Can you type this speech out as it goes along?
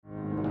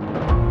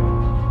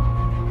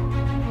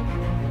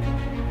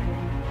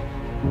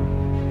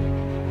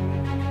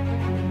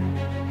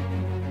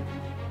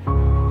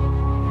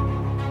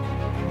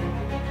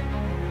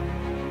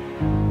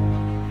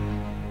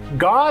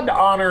God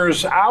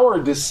honors our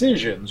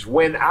decisions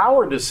when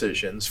our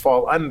decisions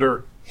fall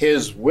under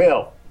His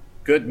will.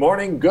 Good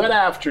morning, good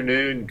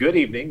afternoon, good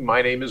evening.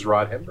 My name is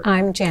Rod Hembree.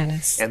 I'm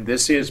Janice. And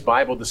this is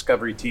Bible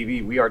Discovery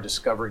TV. We are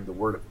discovering the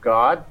Word of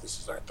God. This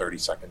is our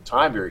 32nd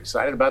time. Very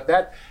excited about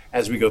that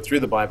as we go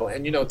through the Bible.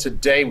 And you know,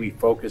 today we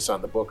focus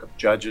on the book of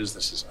Judges.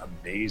 This is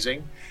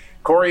amazing.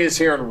 Corey is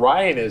here and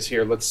Ryan is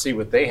here. Let's see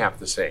what they have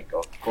to say.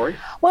 Go, Corey.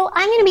 Well,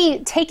 I'm going to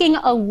be taking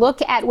a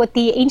look at what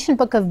the ancient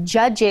book of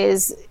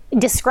Judges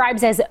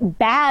describes as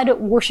bad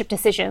worship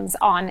decisions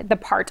on the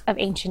part of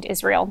ancient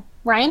Israel.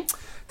 Ryan?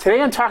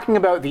 Today I'm talking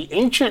about the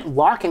ancient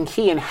lock and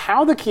key and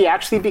how the key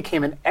actually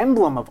became an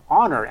emblem of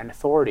honor and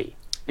authority.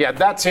 Yeah,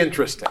 that's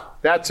interesting.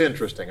 That's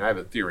interesting. I have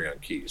a theory on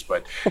keys,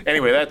 but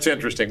anyway, that's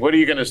interesting. What are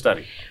you going to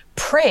study?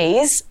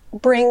 Praise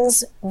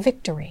brings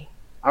victory.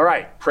 All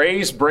right,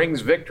 praise brings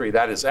victory.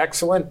 That is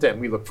excellent,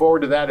 and we look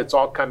forward to that. It's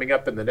all coming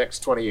up in the next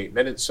 28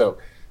 minutes, so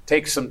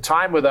take some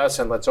time with us,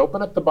 and let's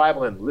open up the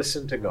Bible and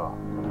listen to God.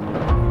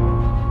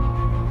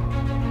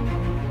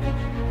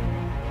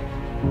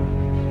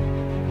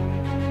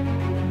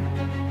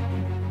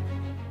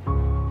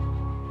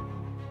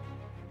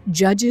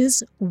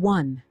 Judges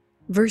 1,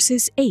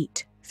 verses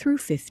 8 through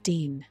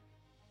 15.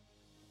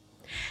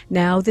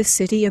 Now the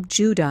city of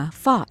Judah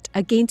fought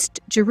against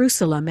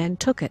Jerusalem and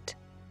took it.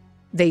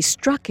 They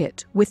struck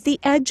it with the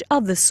edge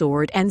of the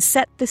sword and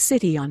set the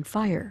city on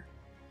fire.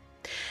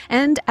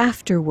 And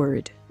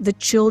afterward the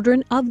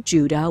children of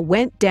Judah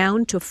went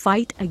down to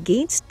fight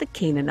against the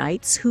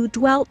Canaanites who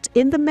dwelt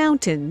in the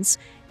mountains,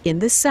 in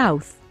the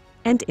south,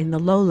 and in the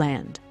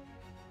lowland.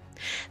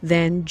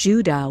 Then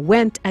Judah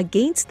went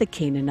against the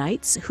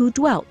Canaanites who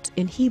dwelt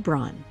in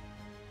Hebron.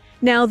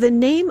 Now the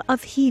name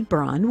of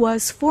Hebron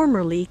was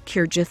formerly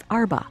Kirjath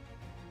Arba.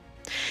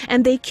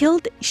 And they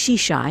killed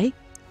Sheshai,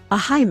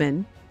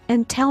 Ahiman,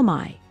 and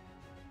Talmai.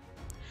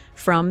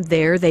 From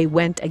there they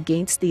went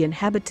against the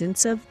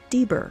inhabitants of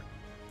Debir.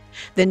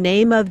 The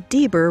name of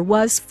Debir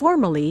was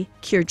formerly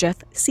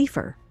Kirjath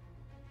Sepher.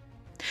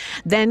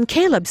 Then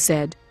Caleb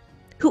said,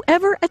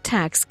 "Whoever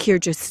attacks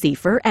Kirjath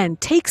Sepher and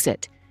takes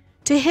it,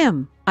 to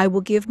him I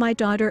will give my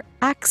daughter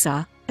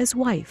Achsah as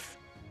wife."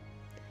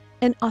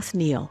 And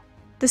Othniel,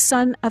 the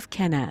son of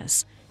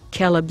Kenaz,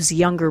 Caleb's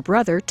younger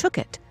brother, took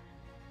it.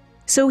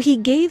 So he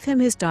gave him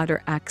his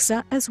daughter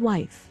Achsah as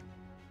wife.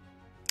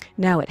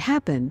 Now it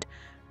happened,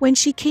 when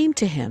she came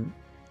to him,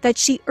 that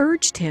she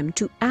urged him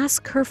to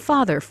ask her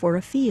father for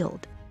a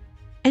field.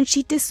 And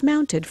she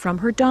dismounted from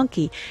her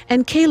donkey,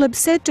 and Caleb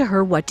said to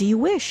her, "What do you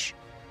wish?"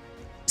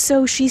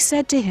 So she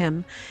said to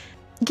him,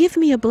 "Give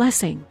me a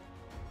blessing.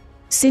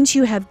 Since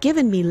you have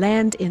given me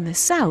land in the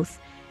south,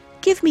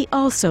 give me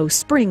also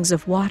springs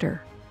of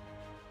water."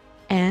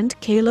 And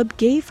Caleb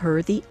gave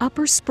her the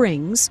upper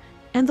springs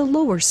and the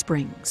lower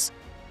springs.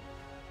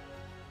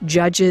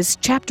 Judges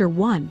chapter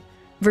 1,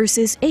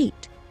 verses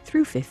 8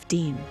 through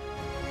 15.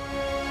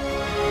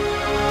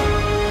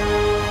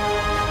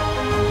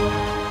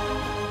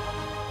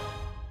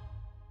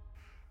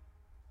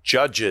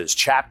 Judges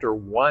chapter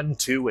 1,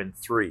 2, and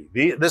 3.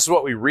 This is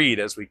what we read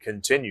as we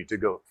continue to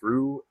go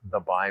through the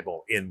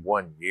Bible in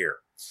 1 year.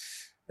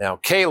 Now,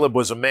 Caleb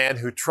was a man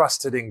who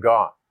trusted in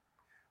God.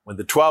 When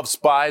the 12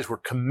 spies were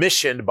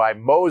commissioned by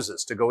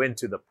Moses to go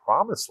into the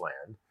promised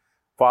land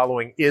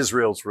following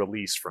Israel's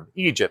release from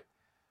Egypt,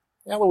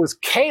 well, it was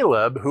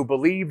Caleb who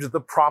believed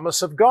the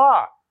promise of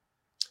God.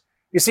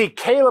 You see,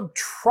 Caleb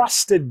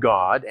trusted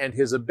God and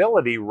his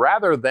ability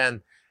rather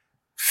than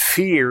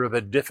fear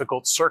the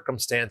difficult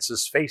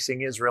circumstances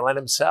facing Israel and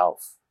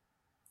himself.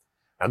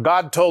 Now,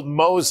 God told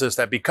Moses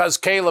that because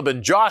Caleb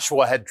and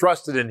Joshua had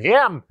trusted in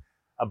him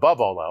above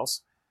all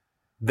else,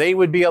 they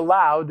would be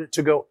allowed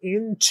to go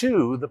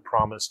into the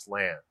promised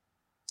land.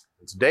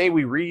 And today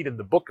we read in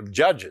the book of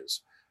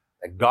Judges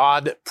that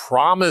God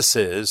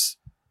promises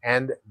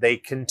and they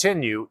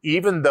continue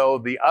even though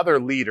the other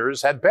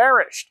leaders had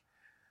perished.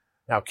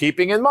 Now,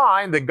 keeping in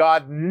mind that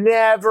God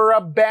never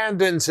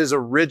abandons his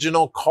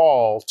original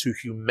call to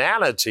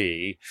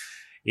humanity,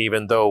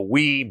 even though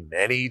we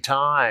many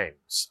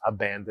times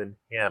abandon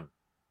him.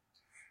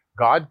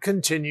 God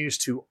continues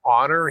to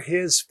honor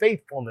his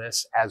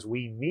faithfulness as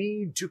we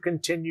need to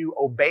continue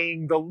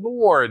obeying the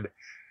Lord.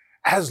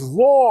 As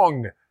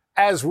long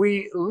as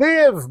we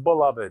live,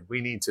 beloved,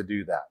 we need to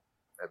do that.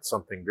 That's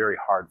something very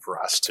hard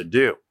for us to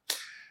do.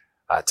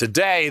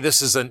 Today,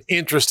 this is an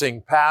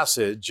interesting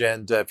passage,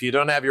 and if you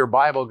don't have your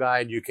Bible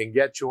guide, you can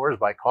get yours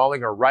by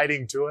calling or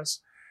writing to us,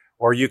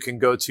 or you can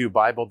go to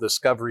Bible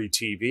Discovery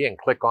TV and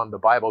click on the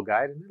Bible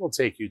guide, and it'll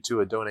take you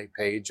to a donate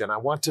page. And I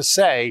want to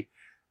say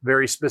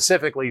very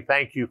specifically,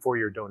 thank you for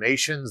your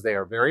donations. They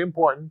are very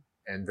important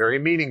and very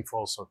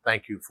meaningful, so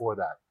thank you for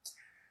that.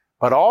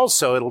 But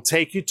also, it'll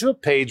take you to a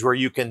page where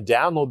you can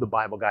download the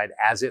Bible guide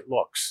as it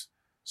looks,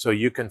 so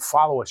you can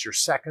follow us. You're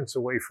seconds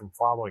away from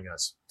following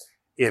us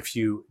if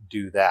you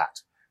do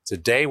that.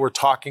 Today we're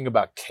talking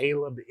about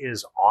Caleb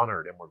is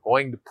honored, and we're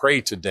going to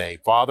pray today.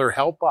 Father,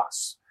 help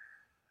us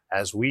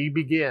as we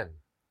begin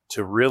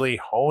to really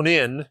hone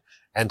in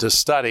and to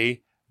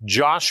study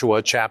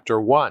Joshua chapter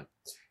 1.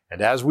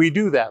 And as we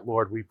do that,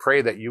 Lord, we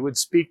pray that you would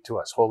speak to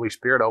us. Holy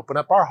Spirit, open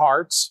up our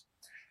hearts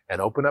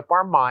and open up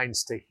our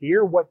minds to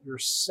hear what you're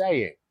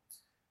saying.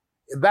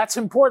 That's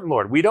important,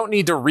 Lord. We don't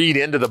need to read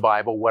into the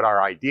Bible what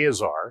our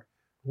ideas are.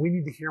 We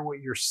need to hear what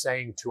you're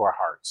saying to our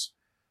hearts.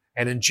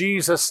 And in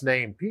Jesus'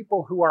 name,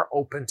 people who are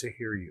open to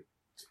hear you,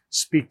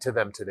 speak to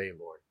them today,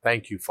 Lord.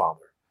 Thank you,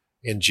 Father,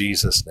 in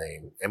Jesus'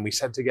 name. And we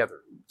said together,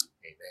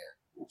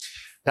 amen.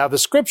 Now, the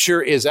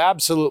scripture is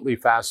absolutely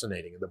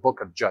fascinating in the book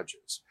of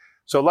Judges.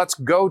 So let's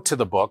go to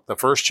the book, the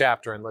first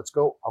chapter, and let's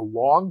go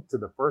along to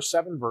the first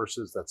 7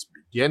 verses. Let's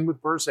begin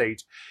with verse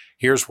 8.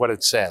 Here's what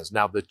it says.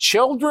 Now, the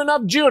children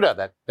of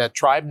Judah, that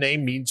tribe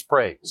name means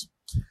praise.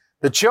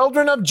 The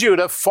children of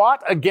Judah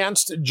fought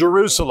against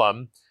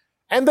Jerusalem,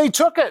 and they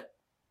took it.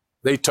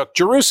 They took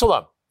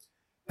Jerusalem.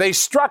 They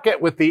struck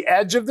it with the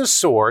edge of the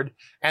sword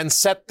and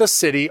set the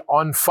city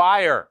on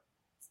fire.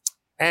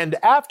 And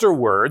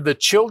afterward, the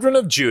children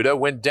of Judah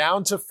went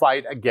down to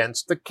fight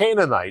against the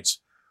Canaanites,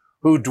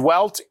 who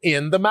dwelt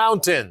in the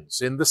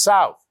mountains in the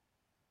south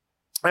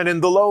and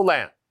in the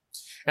lowland.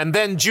 And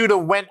then Judah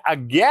went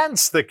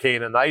against the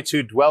Canaanites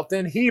who dwelt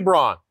in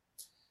Hebron.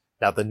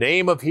 Now the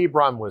name of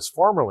Hebron was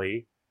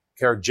formerly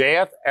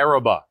Kirjath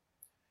Arabah.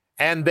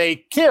 And they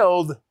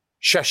killed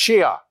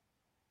Shashiah,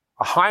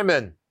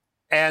 Ahiman,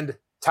 and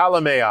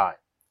Talamai.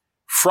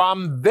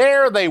 From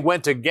there they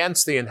went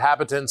against the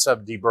inhabitants of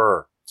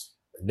Debir.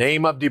 The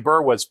name of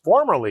Debir was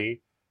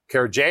formerly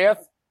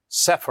Kirjath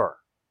Sepher.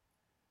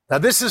 Now,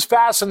 this is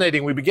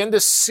fascinating. We begin to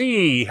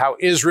see how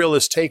Israel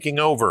is taking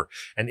over,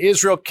 and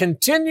Israel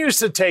continues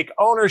to take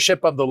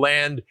ownership of the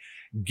land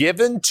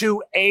given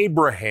to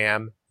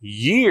Abraham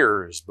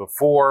years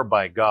before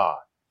by God.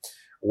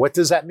 What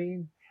does that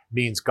mean? It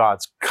means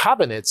God's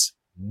covenants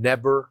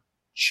never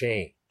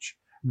change.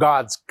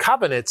 God's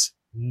covenants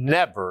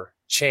never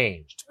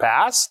changed.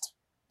 Past,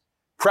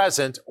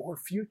 present, or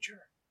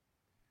future.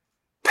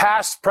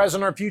 Past,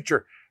 present, or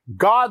future.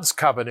 God's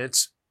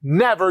covenants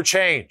never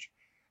change.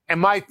 And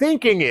my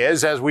thinking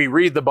is, as we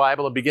read the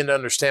Bible and begin to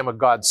understand what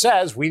God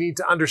says, we need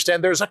to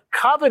understand there's a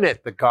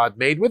covenant that God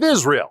made with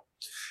Israel.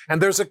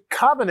 And there's a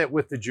covenant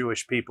with the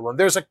Jewish people. And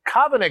there's a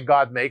covenant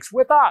God makes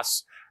with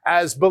us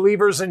as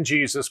believers in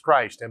Jesus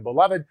Christ. And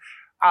beloved,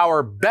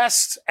 our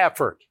best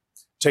effort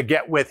to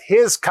get with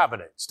his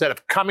covenant, instead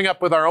of coming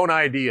up with our own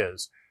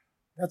ideas,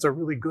 that's a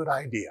really good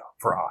idea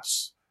for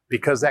us,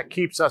 because that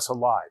keeps us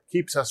alive,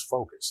 keeps us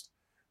focused.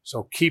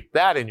 So keep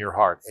that in your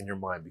heart and your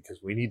mind, because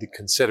we need to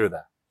consider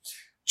that.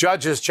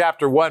 Judges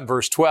chapter 1,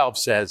 verse 12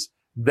 says,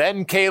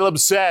 Then Caleb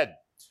said,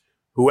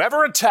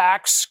 Whoever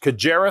attacks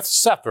Kirjath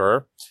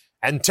Sepher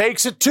and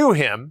takes it to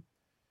him,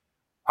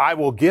 I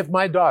will give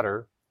my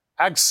daughter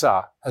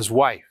Agsah as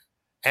wife.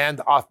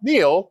 And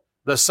Othniel,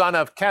 the son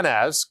of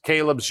Kenaz,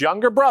 Caleb's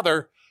younger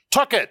brother,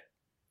 took it.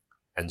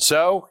 And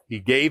so he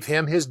gave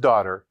him his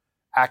daughter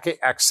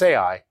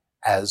Agsai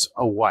as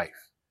a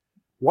wife.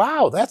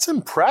 Wow, that's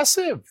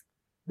impressive.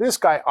 This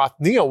guy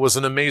Othniel was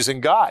an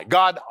amazing guy.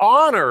 God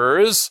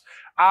honors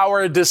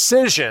our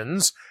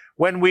decisions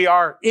when we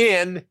are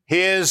in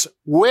his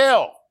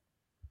will.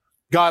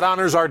 God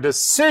honors our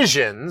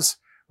decisions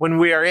when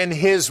we are in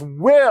his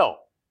will.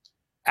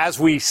 As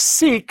we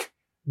seek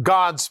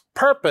God's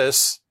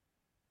purpose,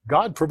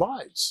 God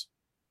provides.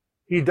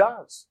 He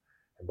does.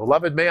 And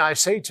beloved, may I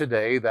say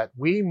today that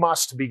we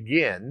must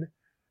begin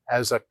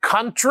as a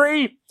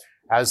country,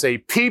 as a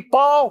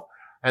people,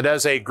 and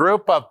as a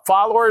group of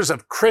followers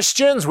of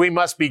Christians, we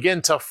must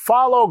begin to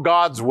follow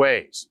God's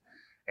ways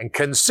and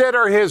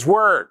consider his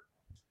word.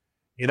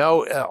 You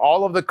know,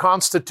 all of the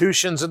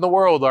constitutions in the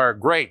world are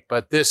great,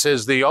 but this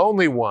is the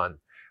only one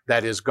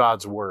that is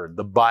God's word,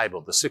 the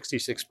Bible, the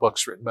 66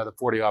 books written by the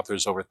 40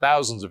 authors over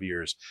thousands of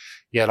years,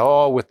 yet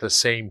all with the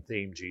same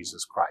theme,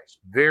 Jesus Christ.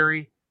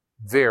 Very,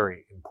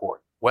 very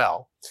important.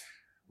 Well,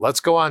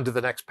 let's go on to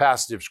the next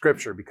passage of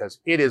Scripture,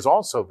 because it is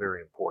also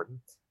very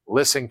important.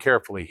 Listen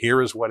carefully.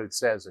 Here is what it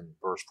says in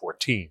verse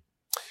 14.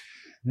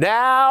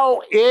 Now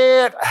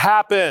it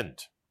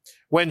happened,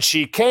 when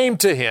she came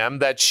to him,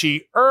 that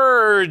she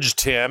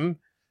urged him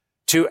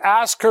to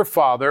ask her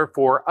father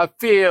for a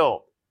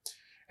field.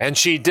 And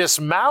she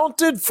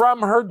dismounted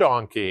from her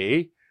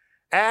donkey,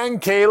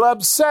 and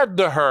Caleb said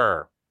to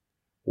her,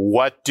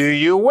 What do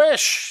you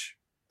wish?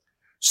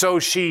 So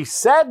she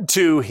said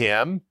to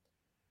him,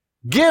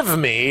 Give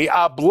me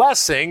a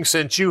blessing,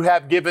 since you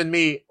have given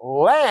me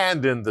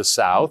land in the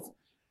south.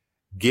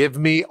 Give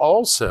me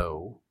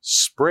also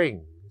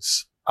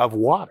springs of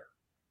water.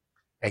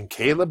 And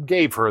Caleb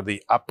gave her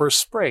the upper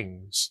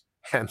springs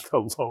and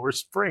the lower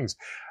springs.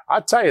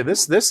 I'll tell you,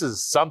 this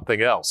is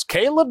something else.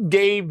 Caleb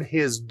gave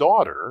his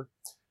daughter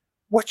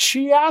what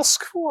she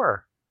asked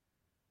for.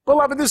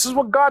 Beloved, this is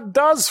what God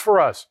does for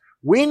us.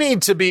 We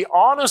need to be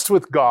honest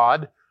with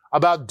God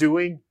about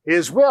doing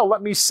his will.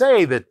 Let me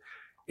say that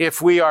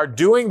if we are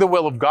doing the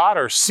will of God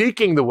or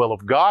seeking the will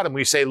of God, and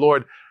we say,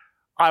 Lord,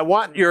 I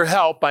want your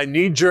help, I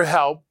need your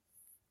help,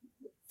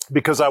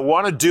 because I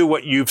want to do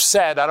what you've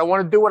said. I don't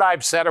want to do what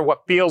I've said or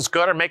what feels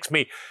good or makes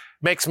me,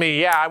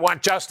 yeah, I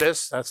want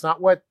justice. That's not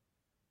what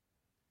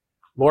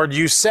Lord,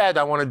 you said,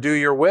 I want to do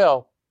your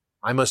will.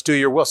 I must do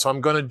your will, so I'm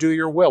going to do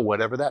your will,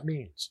 whatever that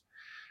means.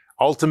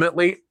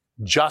 Ultimately,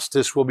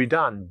 justice will be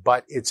done,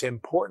 but it's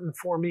important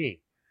for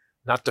me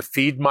not to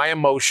feed my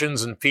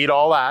emotions and feed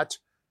all that,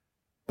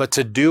 but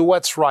to do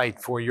what's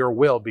right for your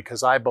will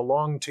because I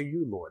belong to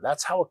you, Lord.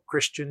 That's how a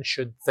Christian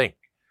should think.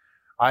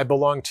 I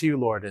belong to you,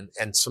 Lord,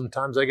 and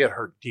sometimes I get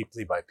hurt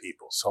deeply by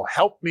people. So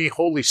help me,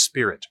 Holy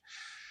Spirit,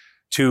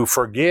 to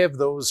forgive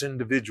those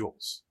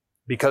individuals.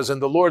 Because in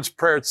the Lord's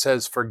Prayer it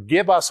says,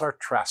 forgive us our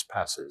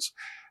trespasses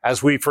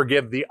as we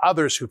forgive the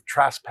others who've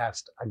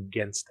trespassed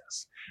against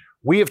us.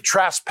 We have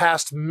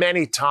trespassed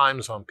many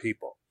times on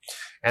people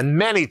and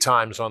many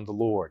times on the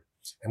Lord.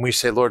 And we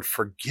say, Lord,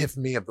 forgive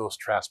me of those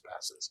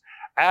trespasses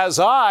as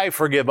I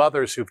forgive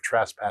others who've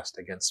trespassed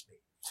against me.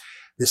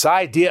 This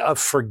idea of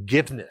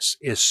forgiveness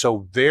is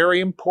so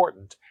very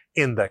important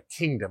in the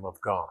kingdom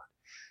of God.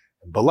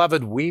 And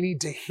beloved, we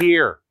need to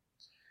hear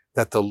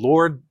that the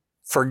Lord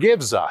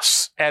forgives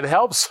us and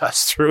helps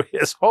us through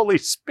his Holy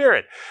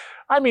Spirit.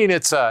 I mean,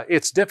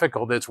 it's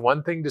difficult. It's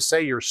one thing to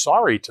say you're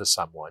sorry to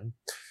someone,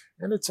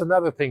 and it's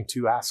another thing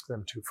to ask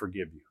them to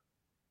forgive you.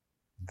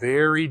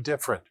 Very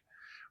different.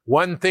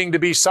 One thing to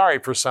be sorry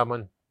for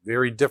someone,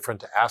 very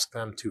different to ask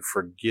them to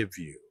forgive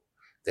you.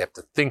 They have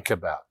to think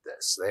about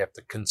this. They have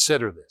to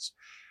consider this.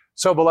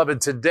 So,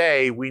 beloved,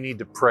 today we need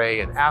to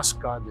pray and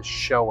ask God to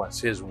show us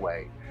his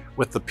way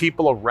with the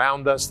people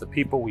around us, the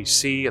people we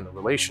see, and the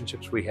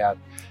relationships we have.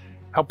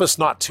 Help us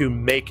not to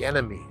make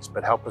enemies,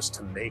 but help us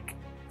to make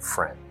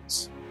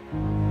friends.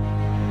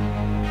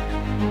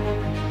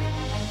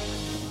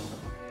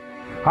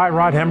 Hi,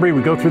 Rod Hembry.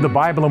 We go through the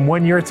Bible in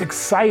 1 year. It's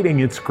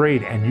exciting. It's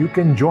great. And you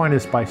can join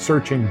us by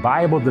searching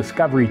Bible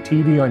Discovery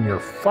TV on your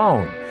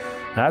phone.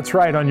 That's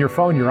right, on your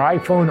phone, your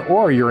iPhone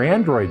or your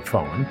Android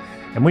phone.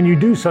 And when you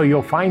do so,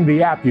 you'll find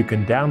the app. You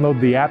can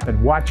download the app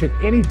and watch it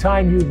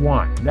anytime you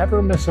want.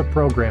 Never miss a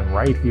program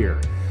right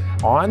here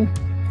on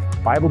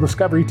Bible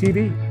Discovery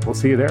TV. We'll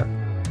see you there.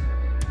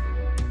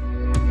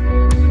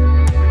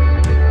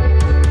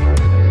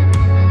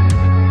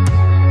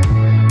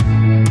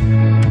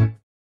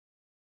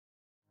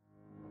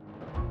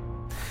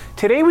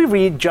 Today we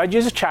read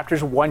Judges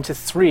chapters 1 to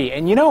 3,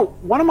 and you know,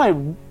 one of my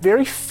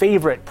very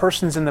favorite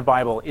persons in the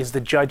Bible is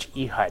the judge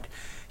Ehud.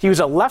 He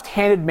was a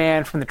left-handed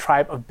man from the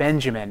tribe of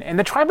Benjamin, and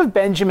the tribe of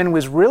Benjamin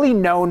was really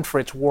known for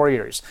its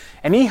warriors.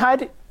 And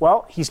Ehud,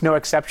 well, he's no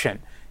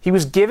exception. He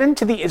was given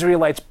to the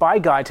Israelites by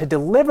God to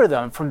deliver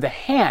them from the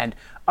hand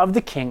of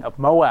the king of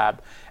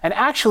Moab. And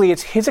actually,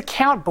 it's his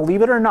account,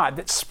 believe it or not,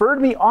 that spurred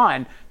me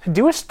on to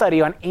do a study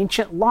on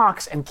ancient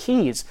locks and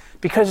keys,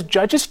 because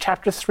Judges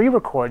chapter 3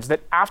 records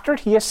that after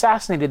he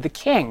assassinated the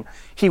king,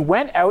 he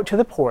went out to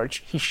the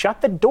porch, he shut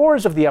the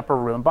doors of the upper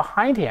room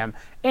behind him,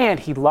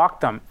 and he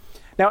locked them.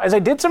 Now, as I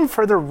did some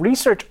further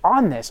research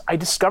on this, I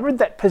discovered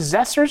that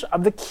possessors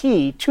of the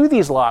key to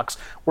these locks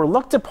were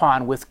looked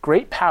upon with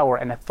great power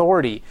and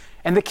authority,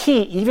 and the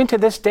key, even to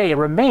this day,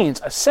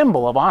 remains a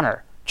symbol of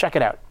honor. Check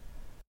it out.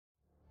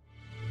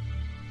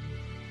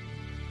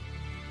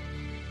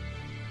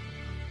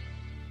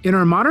 In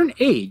our modern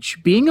age,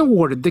 being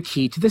awarded the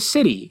key to the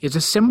city is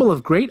a symbol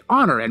of great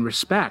honor and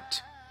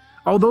respect.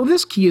 Although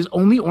this key is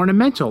only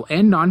ornamental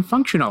and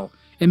non-functional,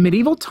 in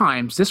medieval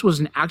times this was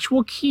an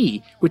actual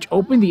key which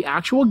opened the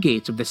actual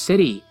gates of the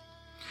city.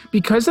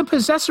 Because the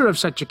possessor of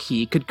such a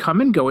key could come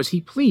and go as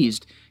he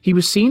pleased, he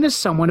was seen as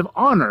someone of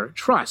honor,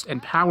 trust,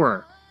 and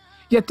power.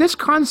 Yet this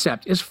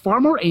concept is far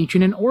more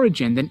ancient in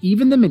origin than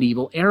even the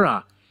medieval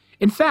era.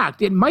 In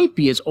fact, it might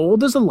be as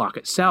old as the lock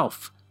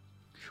itself.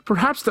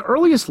 Perhaps the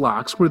earliest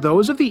locks were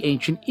those of the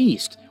ancient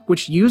East,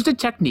 which used a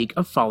technique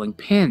of falling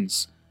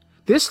pins.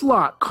 This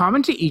lock,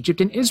 common to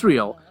Egypt and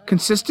Israel,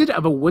 consisted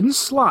of a wooden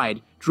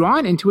slide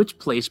drawn into its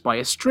place by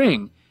a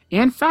string,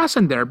 and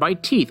fastened there by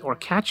teeth or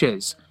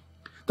catches.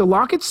 The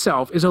lock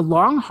itself is a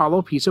long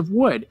hollow piece of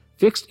wood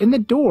fixed in the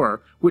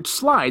door, which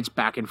slides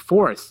back and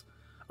forth.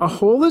 A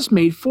hole is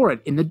made for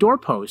it in the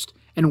doorpost,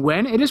 and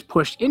when it is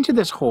pushed into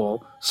this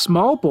hole,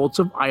 small bolts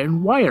of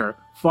iron wire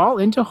fall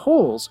into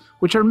holes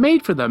which are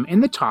made for them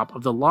in the top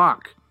of the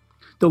lock.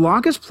 The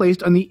lock is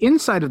placed on the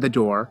inside of the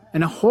door,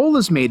 and a hole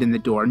is made in the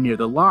door near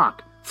the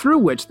lock, through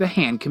which the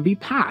hand can be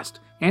passed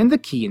and the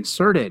key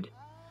inserted.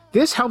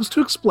 This helps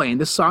to explain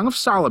the Song of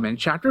Solomon,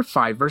 chapter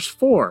 5, verse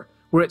 4,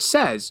 where it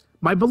says,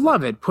 "My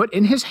beloved put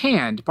in his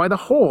hand by the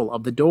hole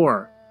of the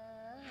door."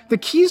 The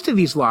keys to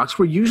these locks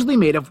were usually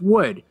made of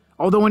wood,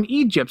 although in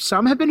Egypt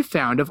some have been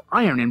found of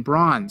iron and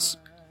bronze.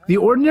 The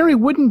ordinary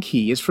wooden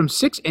key is from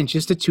 6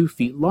 inches to 2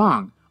 feet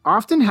long,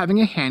 often having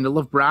a handle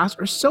of brass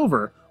or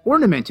silver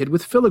ornamented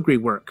with filigree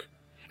work.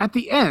 At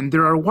the end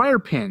there are wire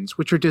pins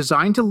which are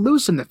designed to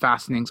loosen the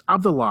fastenings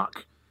of the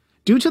lock.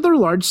 Due to their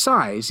large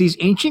size, these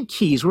ancient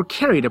keys were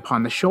carried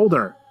upon the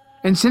shoulder.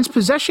 And since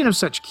possession of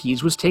such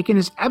keys was taken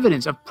as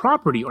evidence of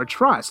property or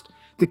trust,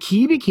 the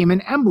key became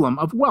an emblem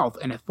of wealth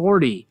and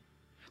authority.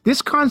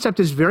 This concept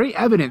is very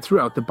evident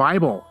throughout the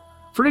Bible.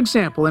 For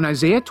example, in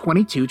Isaiah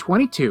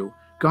 22:22,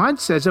 God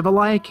says of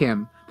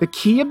Eliakim, "The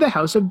key of the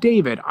house of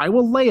David I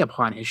will lay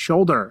upon his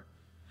shoulder."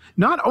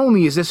 Not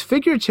only is this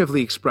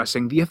figuratively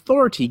expressing the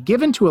authority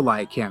given to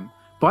Eliakim,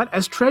 but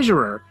as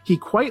treasurer, he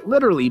quite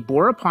literally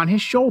bore upon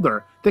his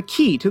shoulder the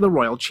key to the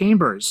royal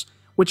chambers,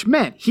 which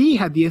meant he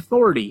had the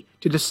authority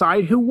to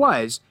decide who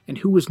was and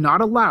who was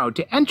not allowed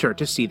to enter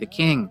to see the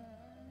king.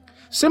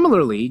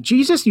 Similarly,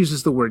 Jesus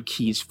uses the word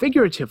keys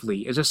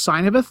figuratively as a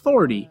sign of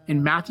authority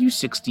in Matthew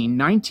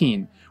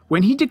 16:19,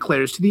 when he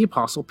declares to the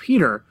apostle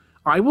Peter,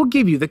 "I will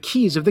give you the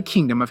keys of the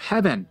kingdom of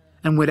heaven,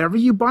 and whatever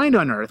you bind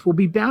on earth will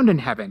be bound in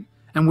heaven,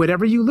 and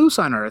whatever you loose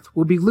on earth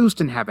will be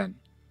loosed in heaven."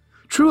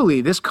 Truly,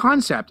 this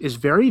concept is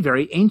very,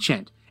 very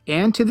ancient,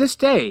 and to this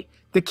day,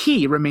 the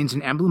key remains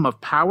an emblem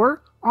of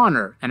power,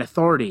 honor, and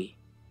authority.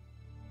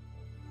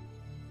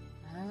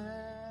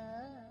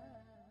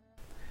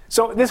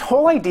 So this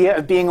whole idea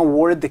of being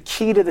awarded the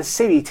key to the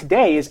city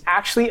today is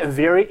actually a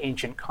very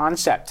ancient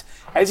concept.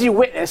 As you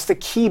witnessed, the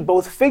key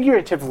both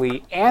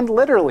figuratively and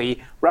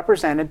literally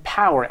represented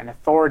power and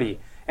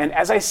authority. And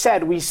as I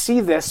said, we see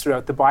this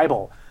throughout the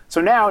Bible. So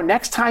now,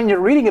 next time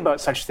you're reading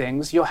about such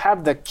things, you'll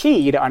have the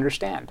key to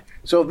understand.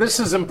 So this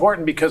is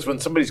important because when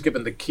somebody's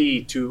given the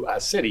key to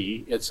a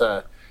city,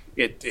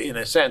 in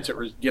a sense, it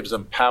gives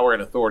them power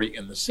and authority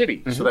in the city.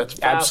 Mm-hmm. So that's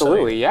fascinating.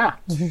 Absolutely, yeah.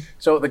 Mm-hmm.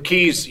 So the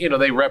keys,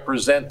 they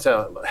represent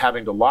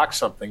having to lock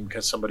something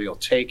because somebody will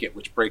take it,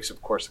 which breaks, of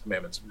course, the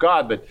commandments of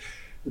God. But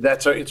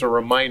it's a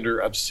reminder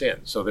of sin.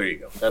 So there you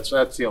go.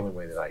 That's the only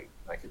way that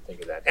I could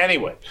think of that.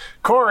 Anyway,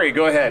 Corey,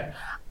 go ahead.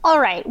 All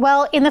right.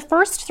 Well, in the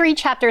first 3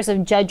 chapters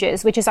of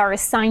Judges, which is our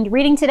assigned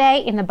reading today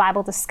in the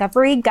Bible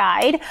Discovery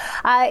Guide,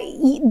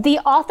 the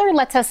author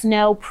lets us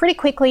know pretty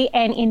quickly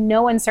and in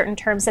no uncertain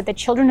terms that the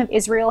children of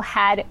Israel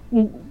had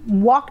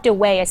walked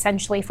away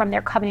essentially from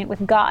their covenant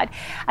with God,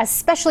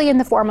 especially in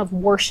the form of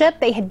worship.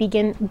 They had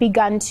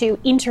begun to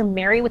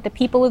intermarry with the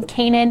people of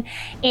Canaan,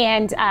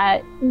 and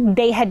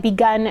they had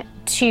begun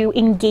to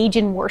engage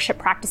in worship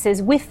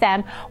practices with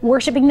them,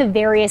 worshiping the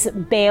various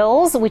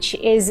Baals, which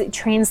is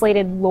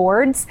translated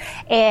lords,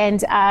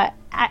 and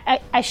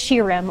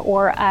Asherim,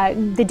 or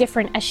the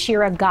different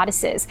Asherah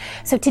goddesses.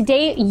 So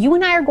today, you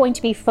and I are going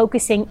to be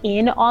focusing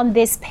in on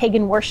this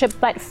pagan worship,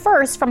 but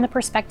first from the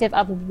perspective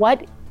of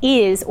what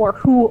is or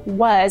who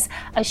was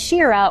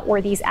Asherah, or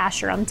these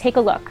Asherim. Take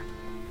a look.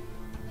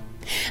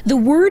 The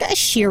word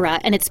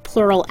Asherah and its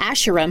plural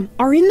Asherim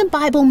are in the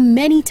Bible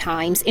many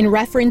times in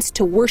reference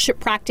to worship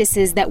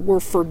practices that were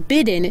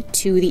forbidden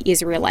to the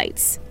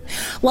Israelites.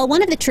 While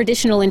one of the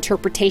traditional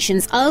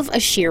interpretations of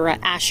Asherah,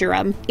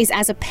 Asherim, is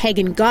as a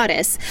pagan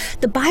goddess,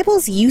 the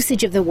Bible's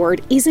usage of the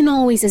word isn't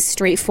always as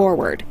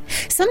straightforward.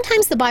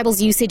 Sometimes the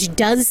Bible's usage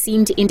does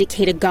seem to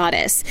indicate a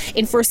goddess.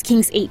 In 1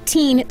 Kings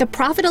 18, the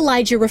prophet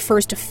Elijah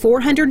refers to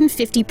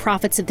 450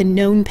 prophets of the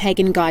known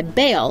pagan god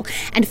Baal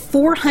and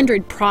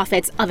 400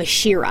 prophets of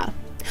Asherah.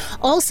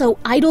 Also,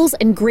 idols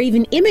and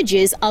graven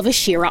images of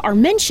Asherah are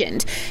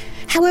mentioned.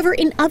 However,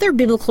 in other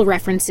biblical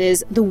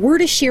references, the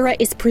word Asherah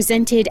is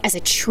presented as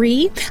a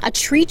tree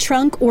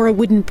trunk, or a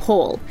wooden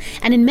pole,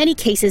 and in many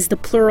cases the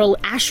plural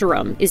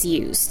Asherim is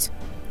used.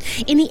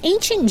 In the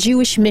ancient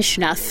Jewish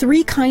Mishnah,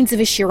 3 kinds of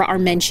Asherah are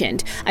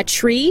mentioned: a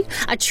tree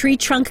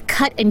trunk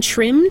cut and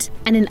trimmed,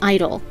 and an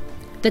idol.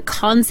 The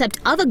concept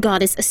of a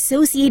goddess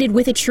associated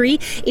with a tree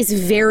is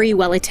very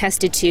well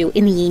attested to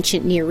in the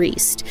ancient Near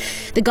East.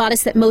 The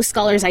goddess that most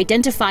scholars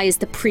identify as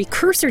the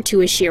precursor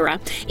to Asherah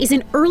is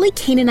an early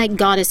Canaanite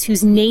goddess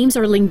whose names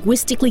are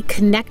linguistically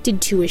connected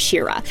to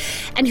Asherah,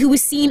 and who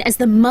was seen as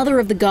the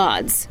mother of the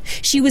gods.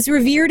 She was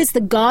revered as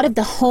the god of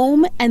the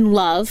home and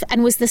love,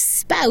 and was the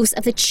spouse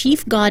of the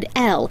chief god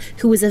El,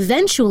 who was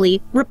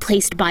eventually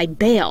replaced by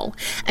Baal.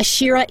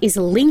 Asherah is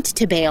linked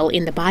to Baal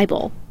in the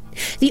Bible.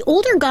 The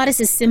older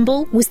goddess's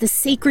symbol was the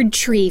sacred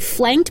tree,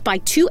 flanked by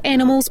 2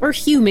 animals or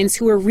humans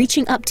who were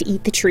reaching up to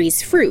eat the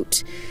tree's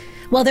fruit.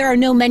 While there are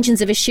no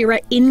mentions of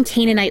Asherah in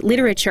Canaanite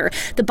literature,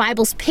 the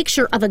Bible's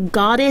picture of a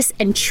goddess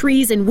and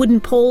trees and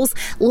wooden poles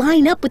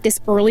line up with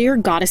this earlier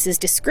goddess's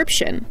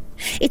description.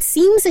 It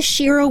seems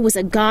Asherah was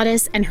a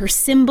goddess and her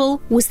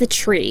symbol was the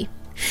tree.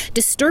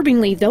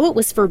 Disturbingly, though it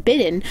was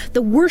forbidden,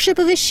 the worship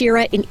of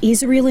Asherah in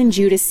Israel and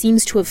Judah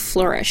seems to have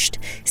flourished.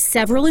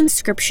 Several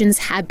inscriptions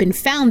have been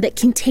found that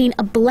contain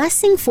a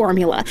blessing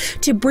formula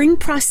to bring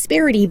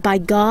prosperity by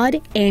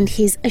God and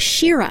his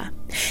Asherah.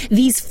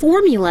 These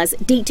formulas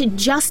date to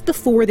just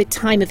before the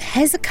time of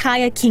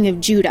Hezekiah, king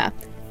of Judah.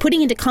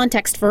 Putting into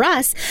context for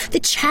us the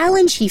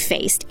challenge he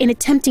faced in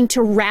attempting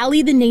to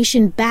rally the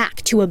nation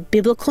back to a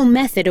biblical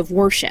method of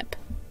worship.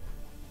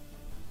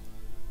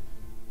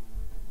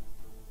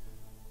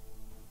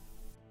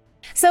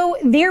 So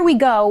there we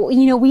go.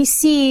 We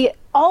see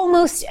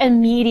almost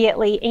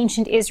immediately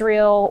ancient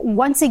Israel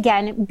once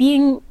again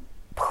being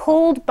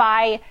pulled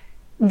by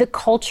the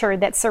culture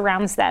that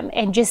surrounds them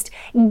and just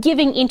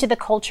giving into the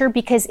culture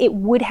because it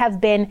would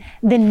have been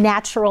the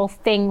natural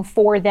thing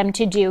for them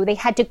to do. They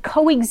had to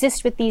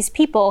coexist with these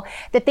people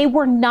that they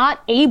were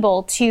not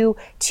able to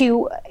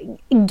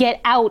get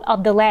out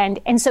of the land.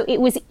 And so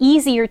it was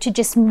easier to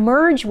just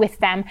merge with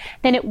them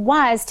than it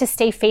was to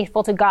stay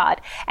faithful to God.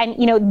 And,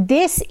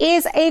 this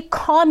is a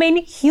common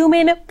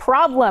human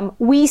problem.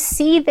 We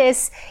see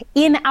this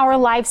in our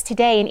lives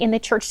today and in the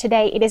church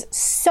today. It is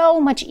so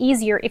much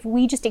easier if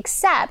we just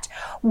accept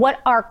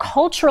what our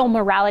cultural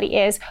morality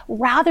is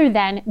rather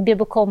than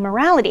biblical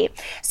morality.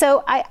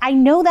 So I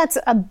know that's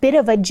a bit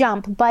of a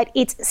jump, but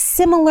it's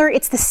similar.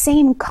 It's the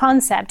same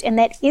concept in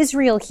that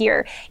Israel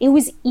here, it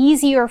was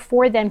easier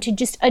for them to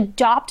just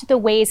adopt the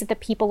ways of the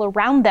people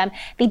around them.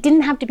 They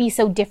didn't have to be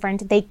so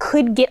different. They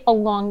could get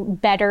along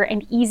better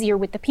and easier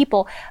with the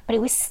people, but it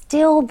was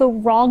still the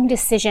wrong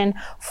decision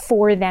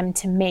for them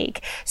to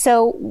make.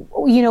 So,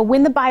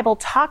 when the Bible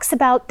talks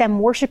about them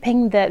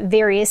worshiping the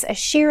various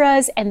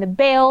Asherahs and the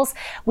Baals,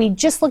 we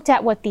just looked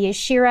at what the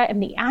Asherah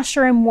and the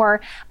Asherim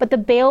were, but the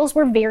Baals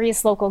were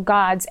various local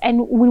gods.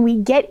 And when we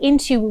get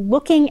into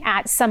looking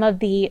at some of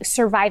the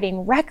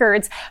surviving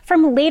records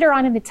from later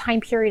on in the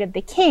time period of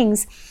the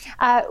kings,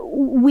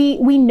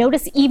 we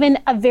notice even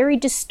a very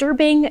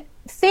disturbing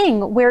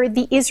thing where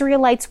the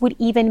Israelites would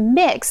even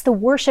mix the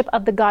worship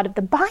of the God of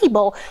the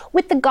Bible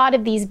with the God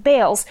of these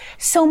Baals,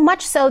 so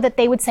much so that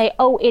they would say,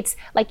 oh, it's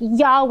like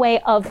Yahweh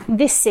of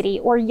this city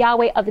or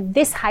Yahweh of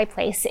this high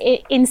place,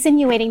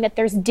 insinuating that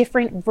there's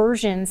different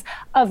versions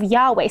of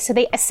Yahweh. So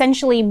they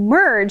essentially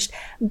merged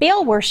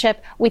Baal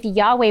worship with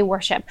Yahweh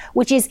worship,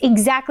 which is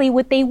exactly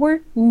what they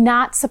were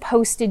not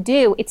supposed to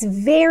do. It's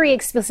very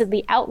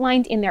explicitly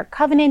outlined in their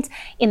covenant,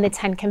 in the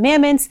Ten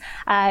Commandments,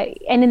 and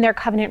in their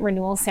covenant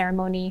renewal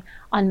ceremony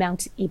on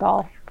Mount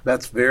Ebal.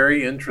 That's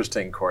very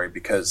interesting, Corey,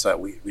 because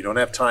we don't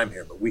have time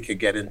here, but we could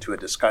get into a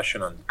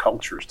discussion on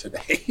cultures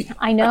today.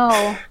 I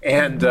know.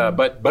 And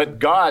but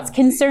God, it's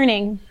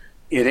concerning.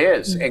 It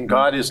is, and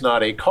God is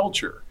not a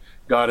culture.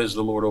 God is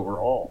the Lord over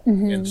all.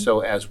 And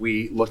so as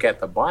we look at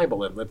the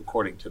Bible and live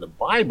according to the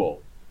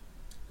Bible,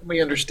 we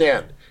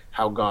understand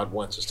how God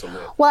wants us to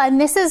live. Well,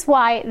 and this is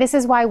why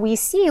we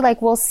see,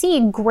 we'll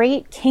see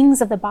great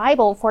kings of the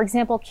Bible. For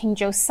example, King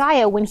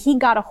Josiah, when he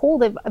got a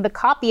hold of the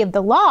copy of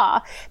the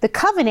law, the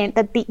covenant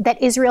that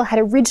Israel had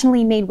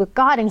originally made with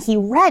God, and he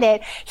read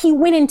it, he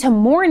went into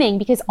mourning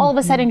because all of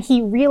a sudden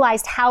he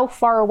realized how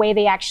far away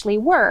they actually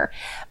were,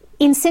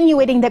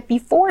 insinuating that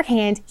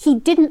beforehand he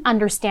didn't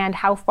understand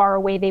how far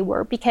away they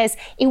were because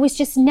it was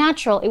just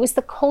natural. It was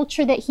the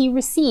culture that he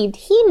received.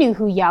 He knew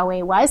who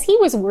Yahweh was. He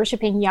was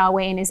worshiping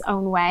Yahweh in his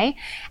own way.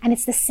 And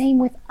it's the same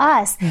with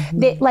us.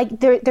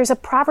 There's a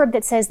proverb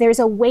that says there's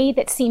a way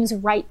that seems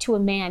right to a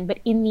man, but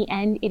in the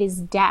end it is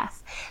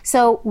death.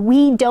 So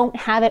we don't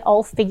have it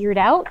all figured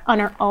out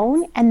on our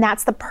own. And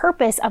that's the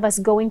purpose of us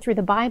going through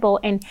the Bible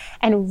and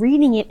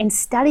reading it and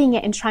studying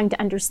it and trying to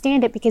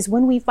understand it, because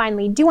when we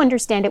finally do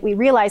understand it, we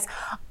realize,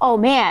 oh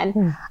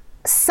man,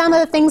 some of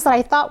the things that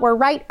I thought were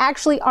right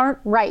actually aren't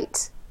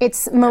right.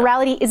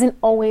 Morality isn't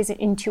always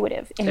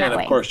intuitive in that way.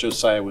 And of course,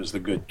 Josiah was the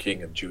good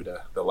king of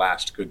Judah, the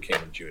last good king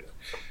of Judah.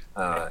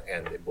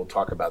 And we'll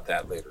talk about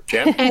that later.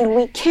 Jen? And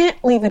we can't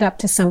leave it up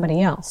to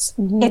somebody else.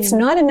 It's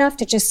not enough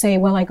to just say,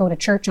 well, I go to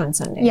church on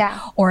Sunday. Yeah.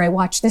 Or I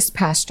watch this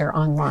pastor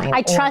online.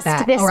 I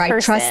trust this or person. I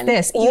trust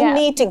this. You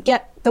need to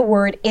get the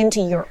word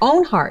into your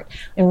own heart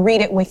and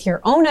read it with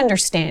your own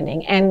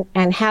understanding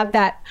and have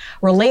that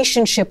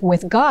relationship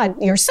with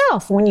God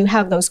yourself when you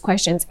have those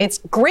questions. It's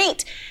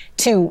great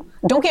to,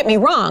 don't get me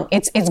wrong,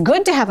 it's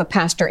good to have a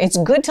pastor. It's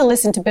good to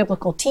listen to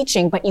biblical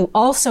teaching, but you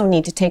also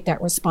need to take that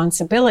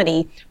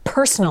responsibility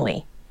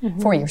personally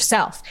for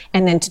yourself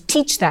and then to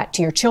teach that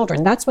to your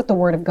children. That's what the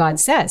Word of God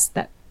says,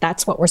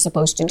 that's what we're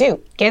supposed to do.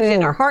 Get it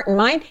in our heart and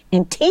mind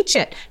and teach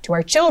it to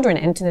our children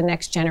and to the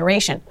next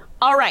generation.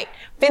 All right,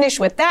 finish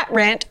with that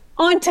rant.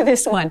 On to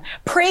this one.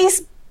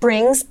 Praise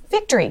brings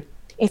victory.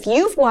 If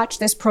you've watched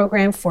this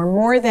program for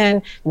more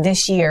than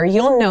this year,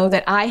 you'll know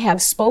that I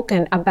have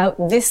spoken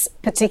about this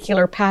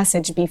particular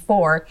passage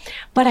before,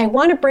 but I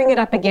want to bring it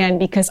up again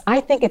because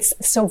I think it's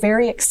so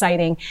very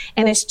exciting,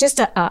 and it's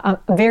just a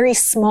very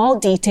small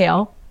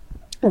detail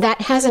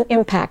that has an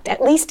impact.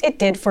 At least it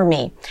did for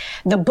me.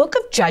 The book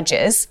of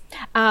Judges,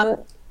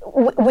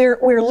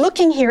 we're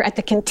looking here at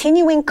the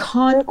continuing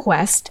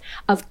conquest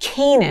of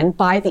Canaan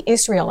by the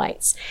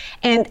Israelites.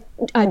 And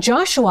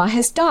Joshua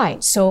has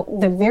died. So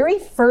the very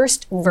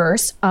first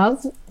verse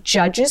of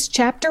Judges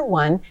chapter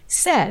 1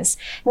 says,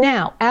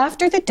 "Now,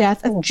 after the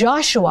death of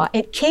Joshua,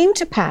 it came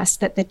to pass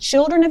that the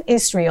children of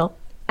Israel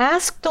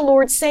asked the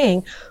Lord,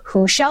 saying,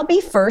 Who shall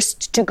be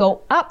first to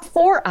go up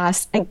for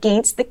us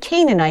against the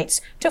Canaanites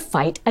to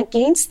fight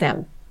against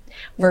them?"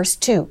 Verse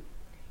 2,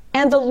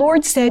 "And the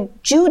Lord said,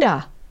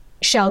 Judah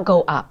shall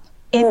go up.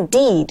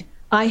 Indeed,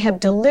 I have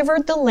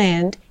delivered the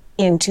land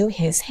into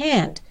his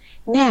hand."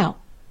 Now,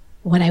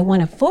 what I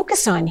want to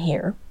focus on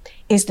here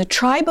is the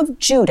tribe of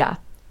Judah.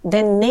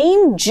 The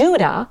name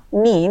Judah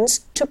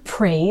means to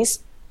praise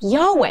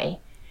Yahweh.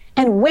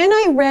 And when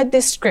I read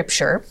this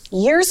scripture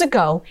years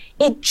ago,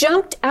 it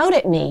jumped out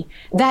at me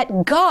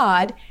that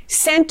God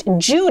sent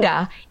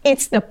Judah.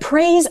 It's the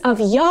praise of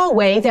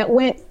Yahweh that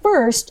went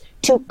first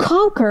to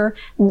conquer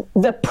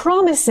the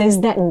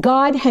promises that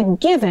God had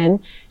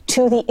given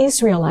to the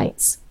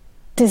Israelites.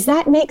 Does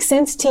that make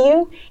sense to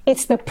you?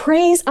 It's the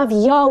praise of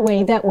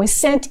Yahweh that was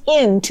sent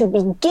in to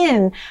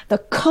begin the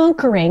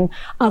conquering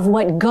of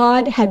what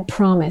God had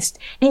promised.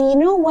 And you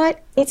know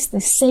what? It's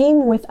the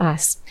same with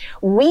us.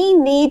 We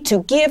need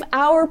to give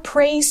our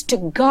praise to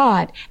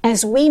God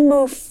as we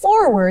move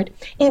forward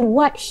in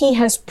what He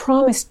has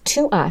promised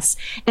to us.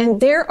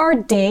 And there are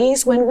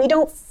days when we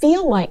don't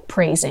feel like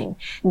praising.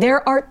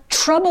 There are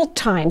troubled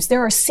times.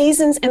 There are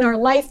seasons in our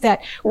life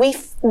that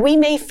we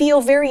may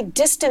feel very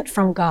distant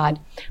from God.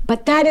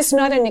 But that is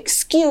not an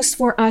excuse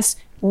for us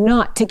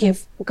not to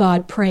give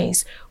God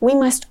praise. We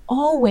must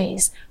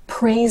always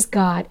praise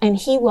God, and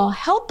He will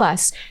help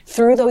us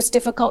through those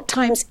difficult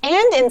times.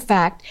 And in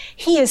fact,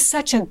 He is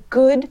such a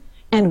good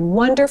and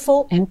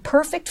wonderful and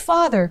perfect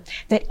Father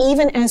that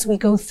even as we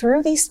go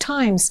through these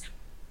times,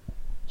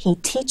 He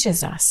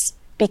teaches us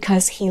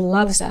because He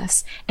loves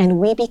us, and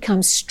we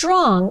become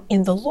strong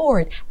in the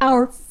Lord.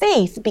 Our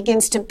faith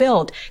begins to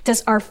build.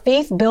 Does our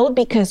faith build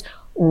because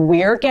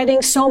we're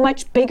getting so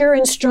much bigger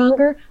and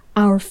stronger?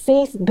 Our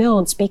faith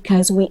builds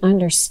because we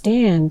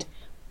understand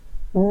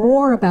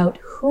more about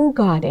who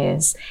God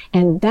is,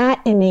 and that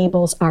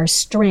enables our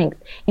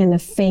strength in the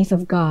faith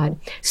of God.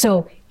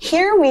 So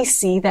here we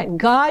see that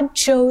God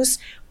chose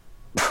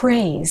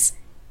praise.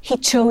 He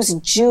chose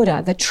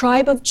Judah, the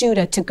tribe of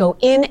Judah, to go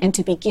in and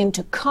to begin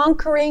to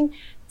conquering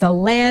the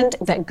land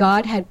that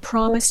God had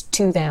promised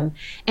to them.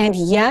 And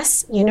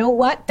yes, you know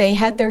what? They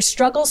had their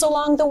struggles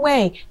along the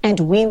way, and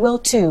we will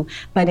too.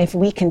 But if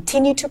we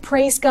continue to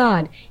praise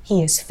God,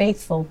 He is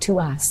faithful to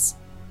us.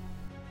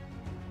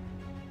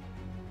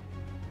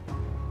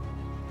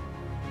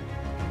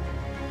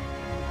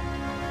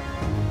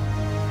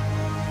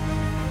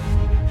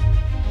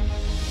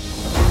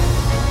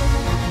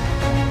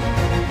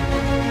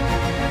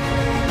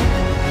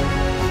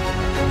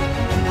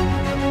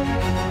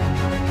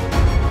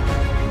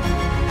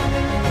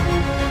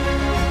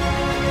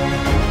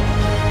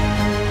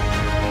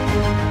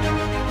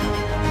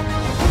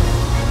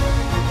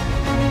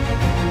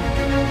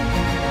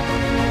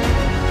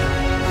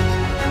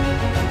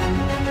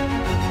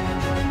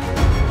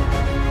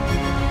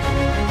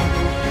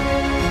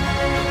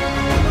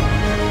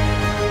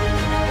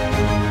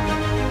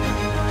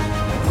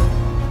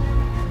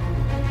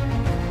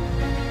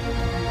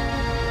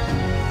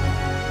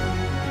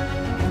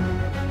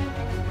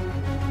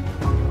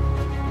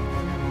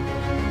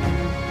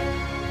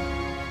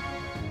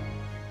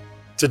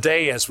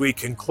 Today, as we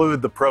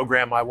conclude the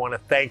program, I want to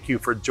thank you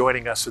for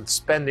joining us and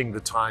spending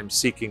the time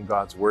seeking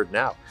God's Word.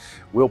 Now,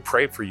 we'll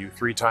pray for you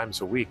 3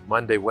 times a week,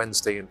 Monday,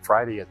 Wednesday, and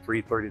Friday at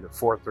 3:30 to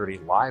 4:30,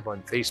 live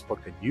on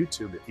Facebook and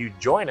YouTube. If you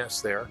join us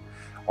there,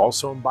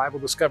 also on Bible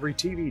Discovery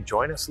TV,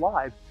 join us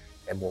live,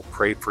 and we'll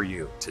pray for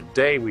you.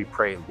 Today, we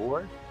pray,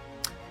 Lord,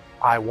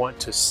 I want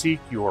to seek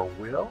your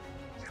will.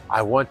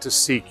 I want to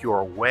seek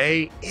your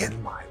way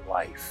in my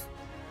life.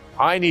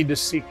 I need to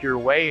seek your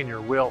way and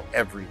your will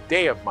every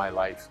day of my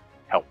life.